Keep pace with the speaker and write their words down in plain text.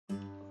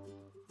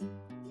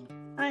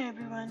Hi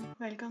everyone,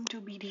 welcome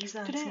to BD's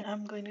Answer. Today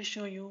I'm going to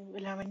show you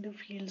lavender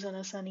fields on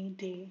a sunny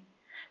day.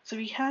 So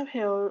we have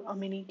here a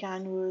mini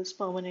canvas,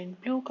 permanent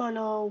blue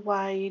color,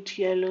 white,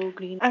 yellow,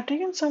 green. I've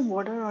taken some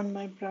water on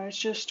my brush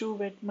just to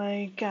wet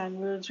my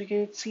canvas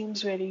because it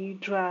seems very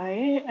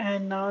dry,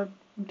 and now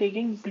I'm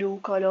taking blue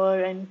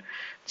color and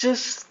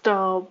just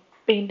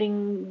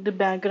painting the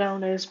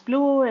background as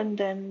blue, and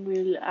then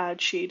we'll add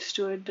shades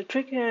to it. The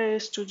trick here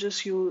is to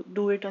just you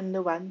do it on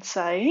the one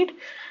side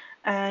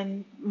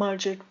and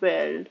merge it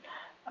well.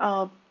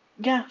 Uh,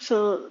 yeah,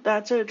 so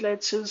that's it.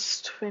 Let's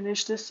just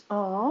finish this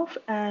off,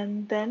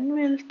 and then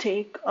we'll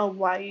take a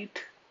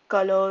white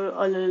color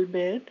a little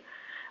bit.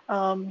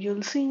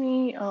 You'll see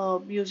me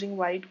using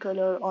white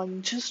color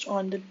on just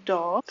on the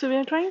top. So we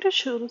are trying to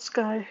show the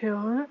sky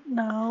here.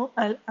 Now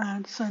I'll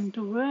add sun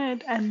to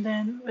it, and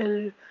then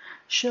we'll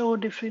show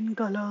different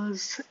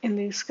colors in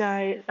the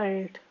sky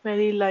at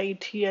very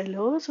light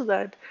yellow, so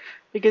that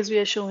because we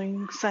are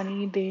showing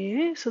sunny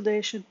day, so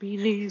there should be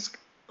rays,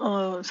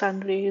 sun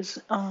rays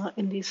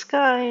in the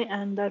sky,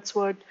 and that's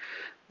what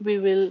we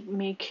will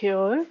make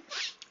here.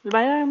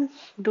 Why I'm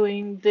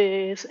doing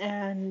this,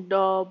 and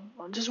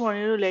just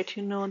wanted to let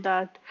you know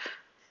that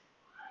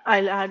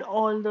I'll add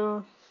all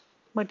the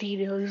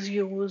materials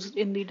used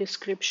in the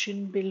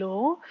description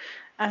below,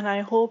 and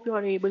I hope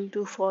you're able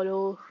to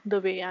follow the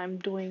way I'm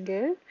doing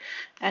it.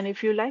 And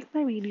if you like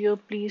my video,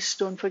 please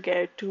don't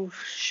forget to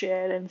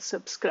share and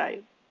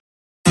subscribe.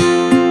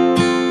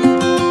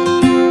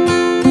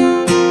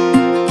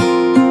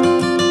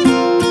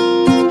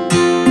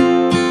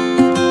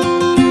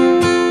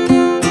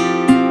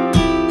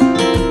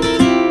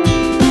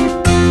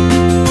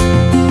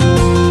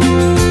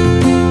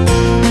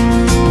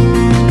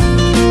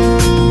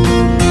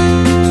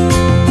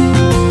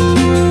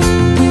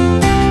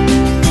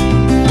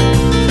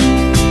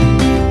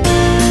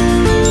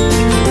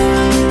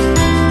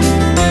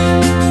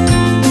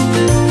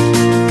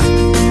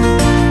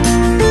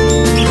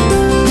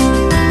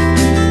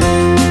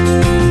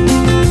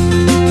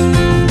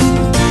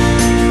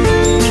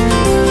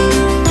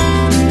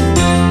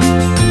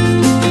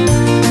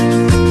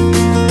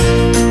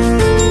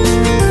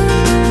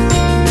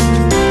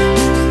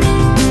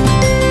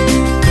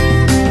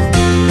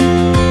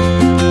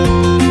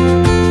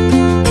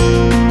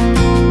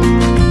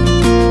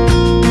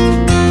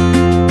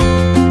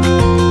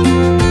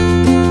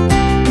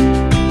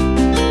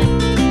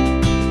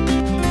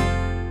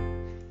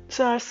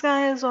 So our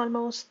sky is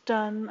almost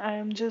done. I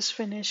am just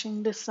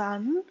finishing the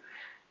sun,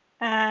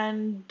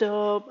 and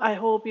I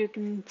hope you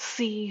can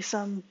see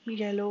some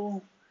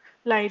yellow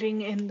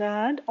lighting in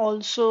that.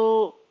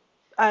 Also,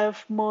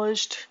 I've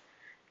merged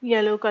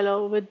yellow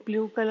color with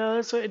blue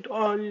color, so it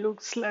all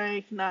looks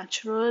like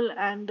natural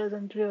and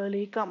doesn't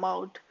really come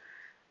out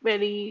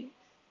very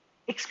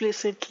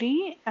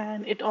explicitly,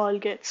 and it all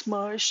gets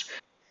merged.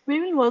 We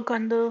will work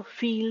on the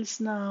fields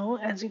now.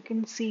 As you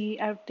can see,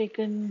 I've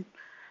taken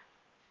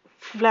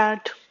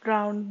flat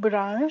brown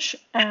brush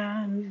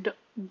and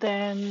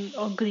then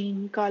a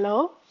green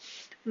color.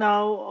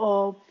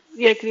 Now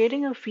we are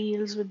creating a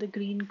fields with the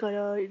green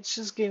color. It's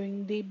just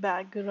giving the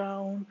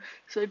background,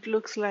 so it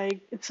looks like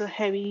it's a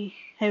heavy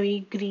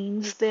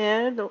greens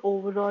there, the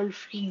overall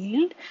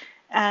field.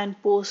 And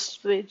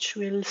post which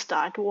we'll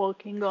start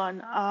working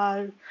on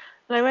our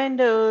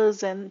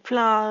lavenders and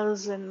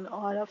flowers and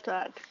all of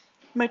that.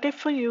 My tip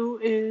for you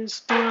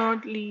is do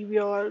not leave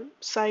your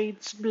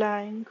sides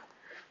blank.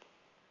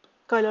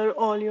 Color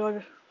all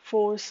your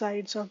four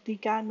sides of the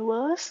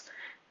canvas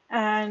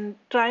and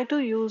try to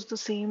use the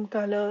same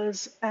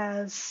colors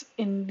as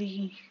in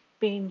the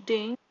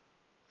painting.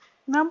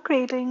 Now I'm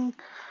creating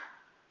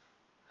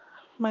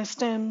my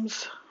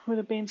stems with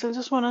a pencil.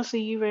 Just want to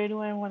see where do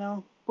I want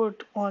to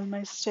put all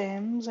my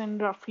stems,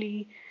 and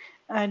roughly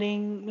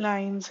adding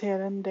lines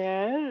here and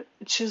there.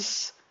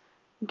 Just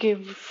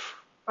give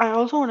I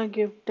also want to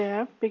give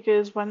depth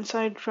because one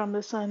side from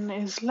the sun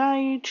is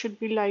light, should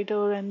be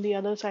lighter, and the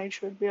other side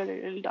should be a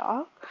little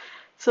dark.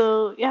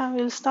 So yeah,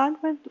 we'll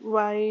start with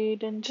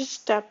white and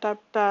just tap tap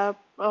tap.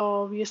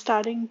 We've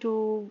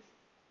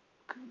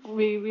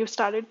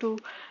started to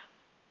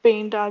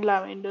paint our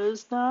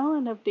lavenders now,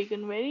 and I've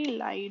taken very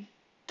light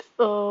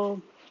uh,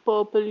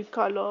 purple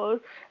color,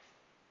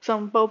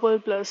 some purple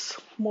plus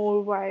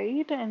more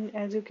white, and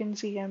as you can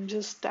see, I'm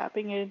just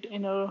tapping it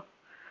in a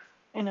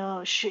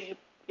shape.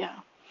 Yeah.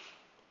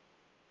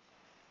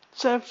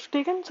 So I've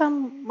taken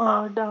some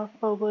dark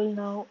purple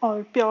now,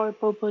 or pure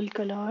purple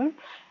color,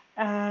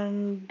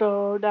 and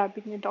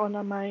dabbing it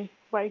on my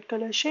white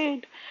color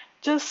shade.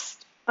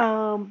 Just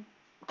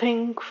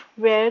think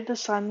where the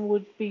sun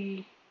would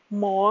be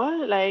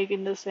more, like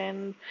in the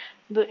sense,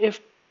 if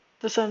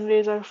the sun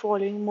rays are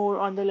falling more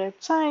on the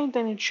left side,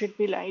 then it should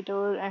be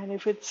lighter, and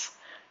if it's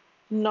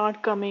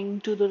not coming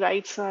to the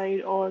right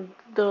side or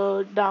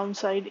the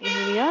downside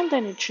area,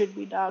 then it should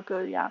be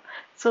darker. Yeah.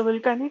 So we'll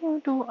continue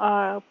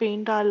to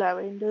paint our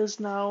lavenders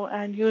now,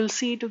 and you'll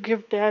see to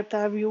give depth,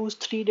 I've used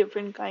three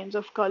different kinds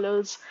of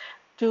colors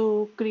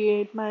to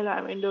create my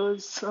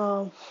lavenders.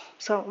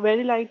 So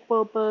very light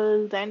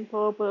purple, then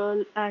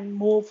purple and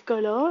mauve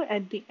color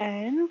at the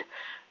end,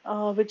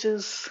 which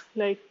is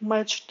like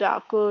much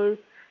darker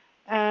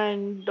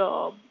and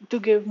to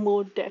give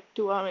more depth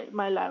to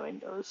my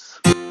lavenders.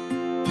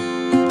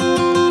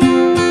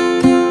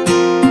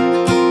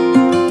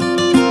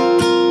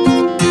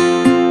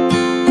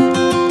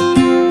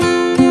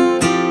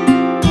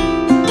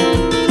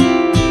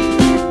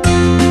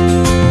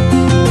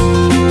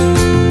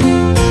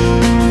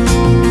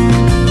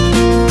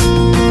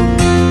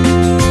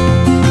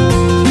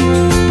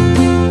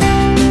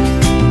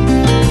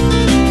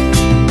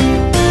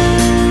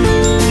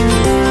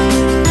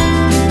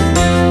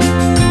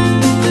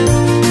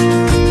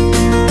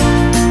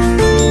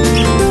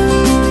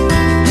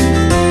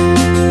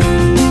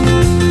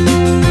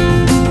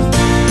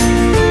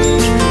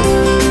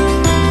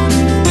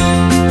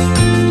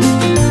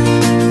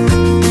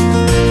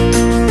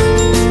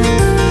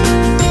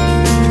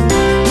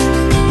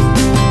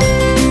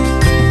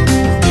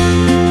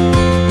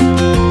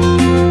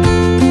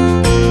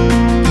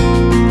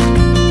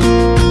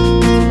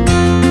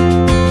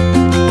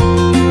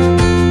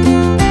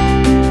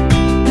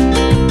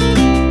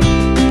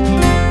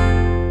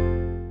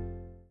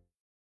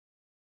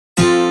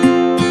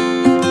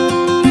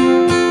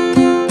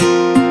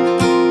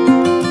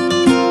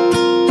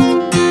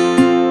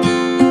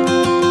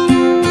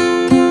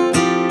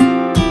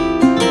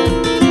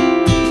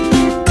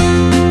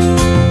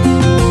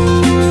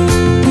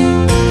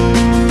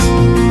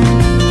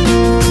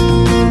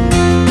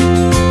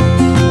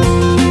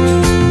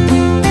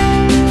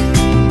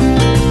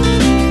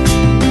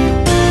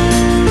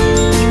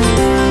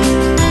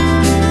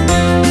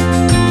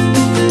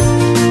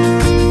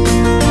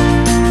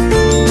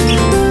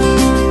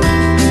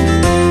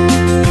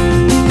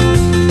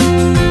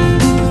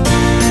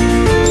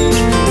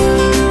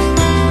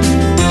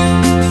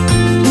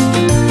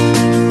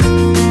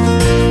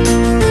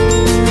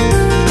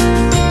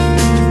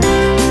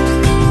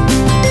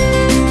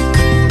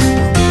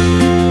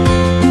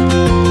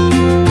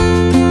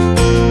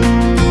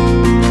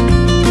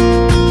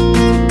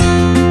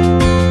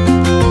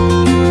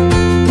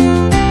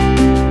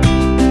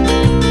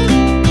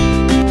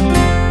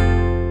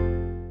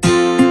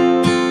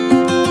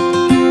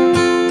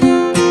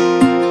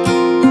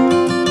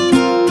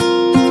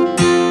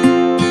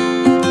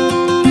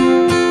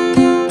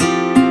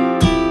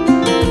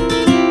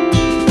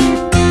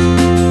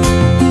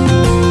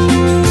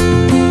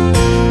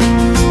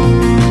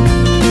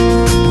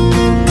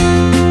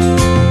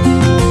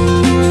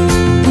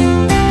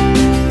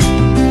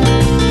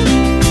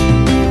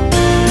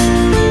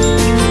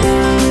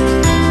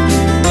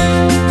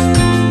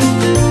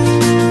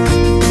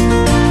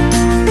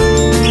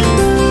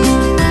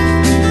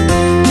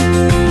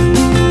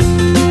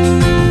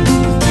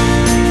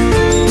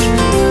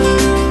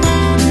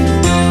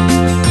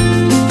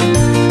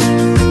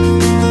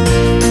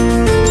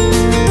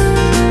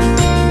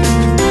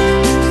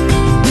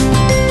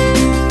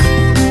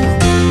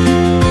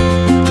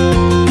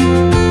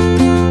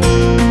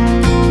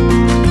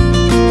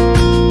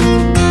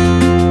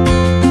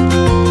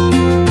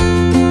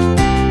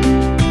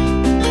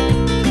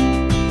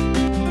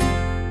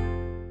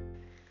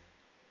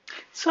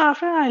 So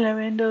after our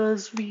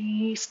lavenders,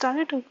 we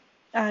started to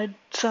add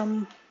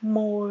some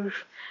more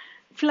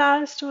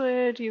flowers to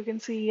it. You can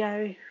see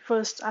I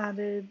first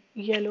added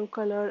yellow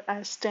color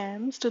as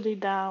stems to the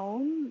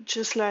down,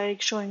 just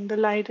like showing the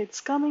light it's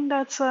coming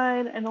that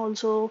side, and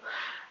also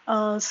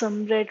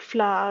some red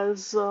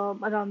flowers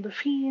around the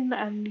feet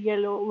and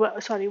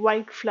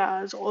white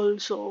flowers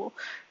also,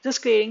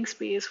 just creating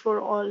space for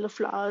all the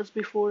flowers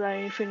before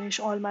I finish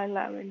all my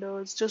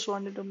lavenders. Just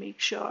wanted to make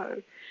sure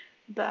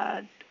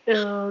that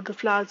the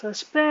flowers are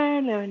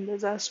spread,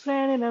 lavenders are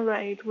spread in a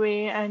right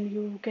way, and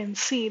you can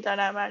see that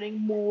I'm adding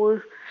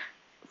more.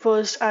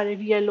 First added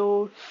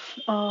yellow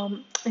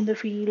in the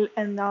field,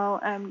 and now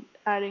I'm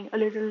adding a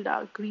little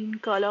dark green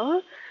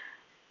color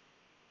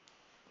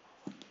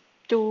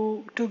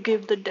to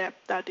give the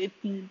depth that it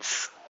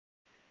needs.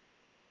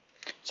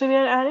 So we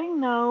are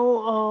adding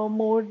now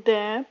more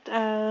depth,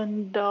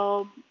 and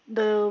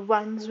the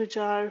ones which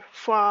are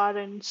far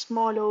and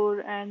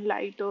smaller and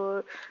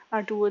lighter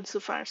are towards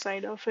the far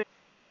side of it.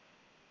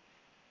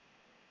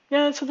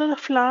 Yeah, so the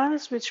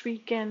flowers which we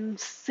can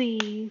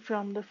see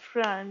from the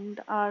front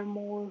are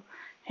more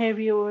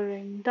heavier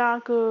and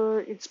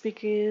darker. It's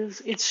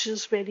because it's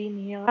just very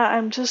near.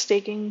 I'm just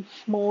taking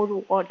more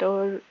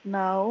water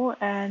now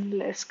and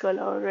less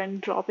color and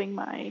dropping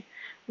my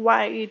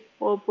white,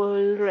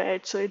 purple,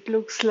 red. So it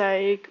looks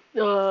like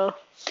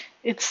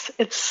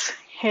it's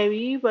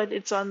heavy, but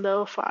it's on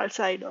the far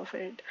side of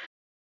it.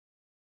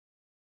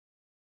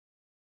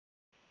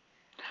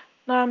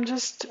 Now I'm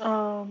just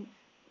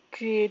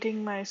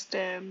creating my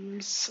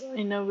stems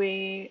in a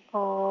way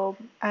of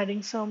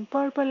adding some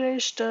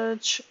purplish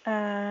touch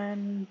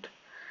and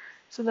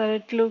so that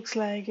it looks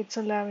like it's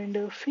a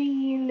lavender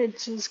feel. It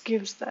just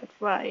gives that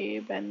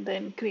vibe, and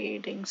then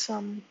creating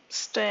some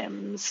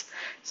stems,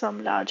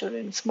 some larger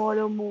and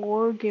smaller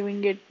more,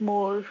 giving it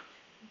more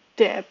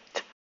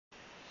depth.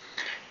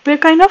 We're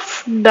kind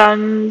of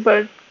done,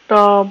 but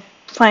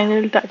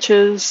final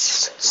touches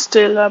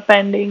still are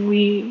pending.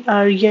 We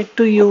are yet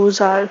to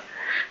use our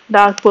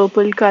dark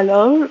purple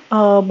color,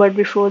 but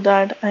before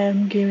that, I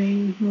am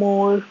giving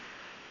more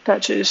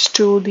touches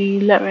to the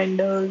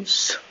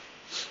lavenders.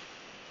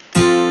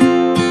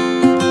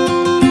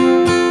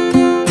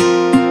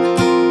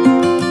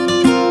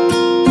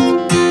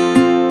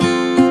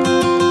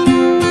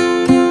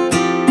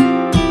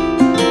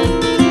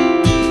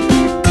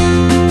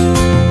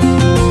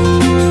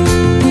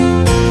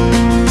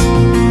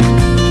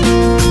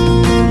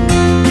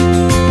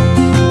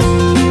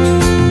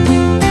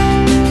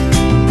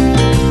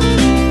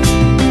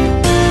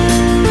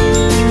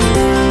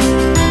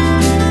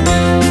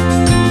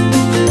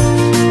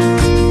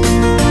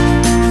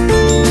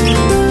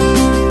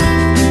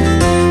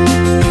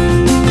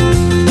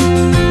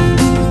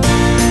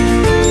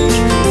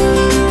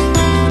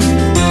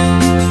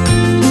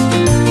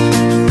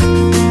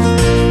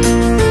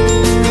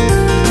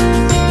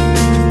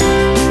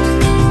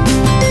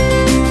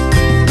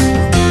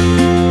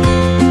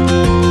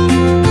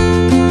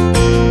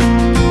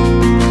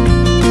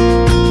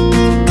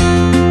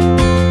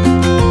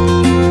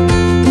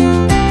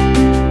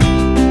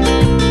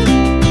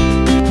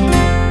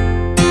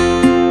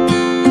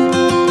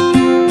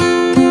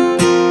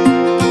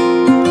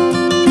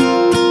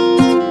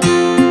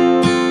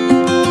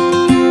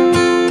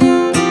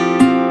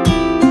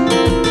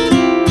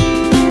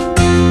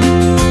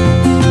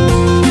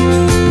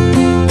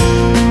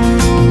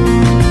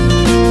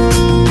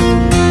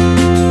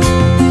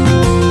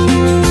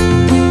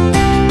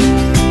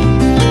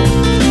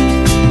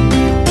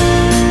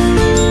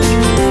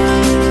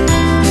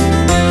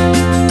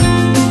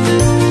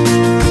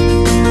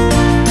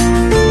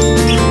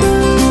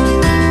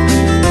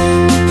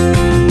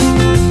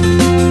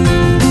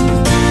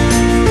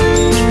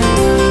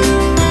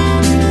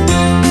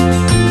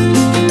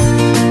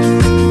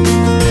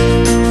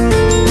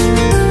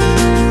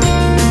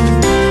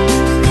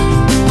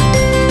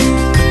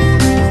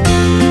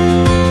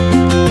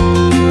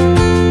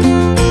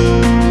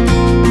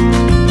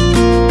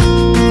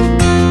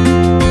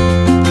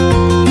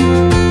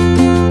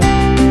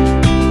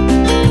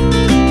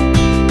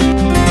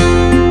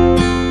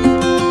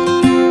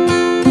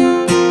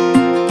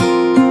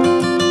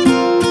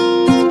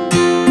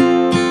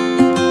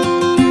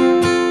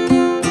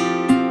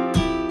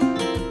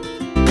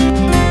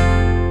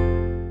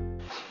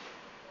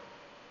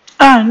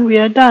 And we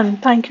are done.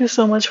 Thank you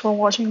so much for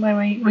watching my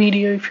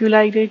video. If you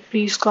liked it,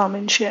 please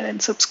comment, share,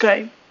 and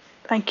subscribe.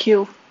 Thank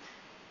you.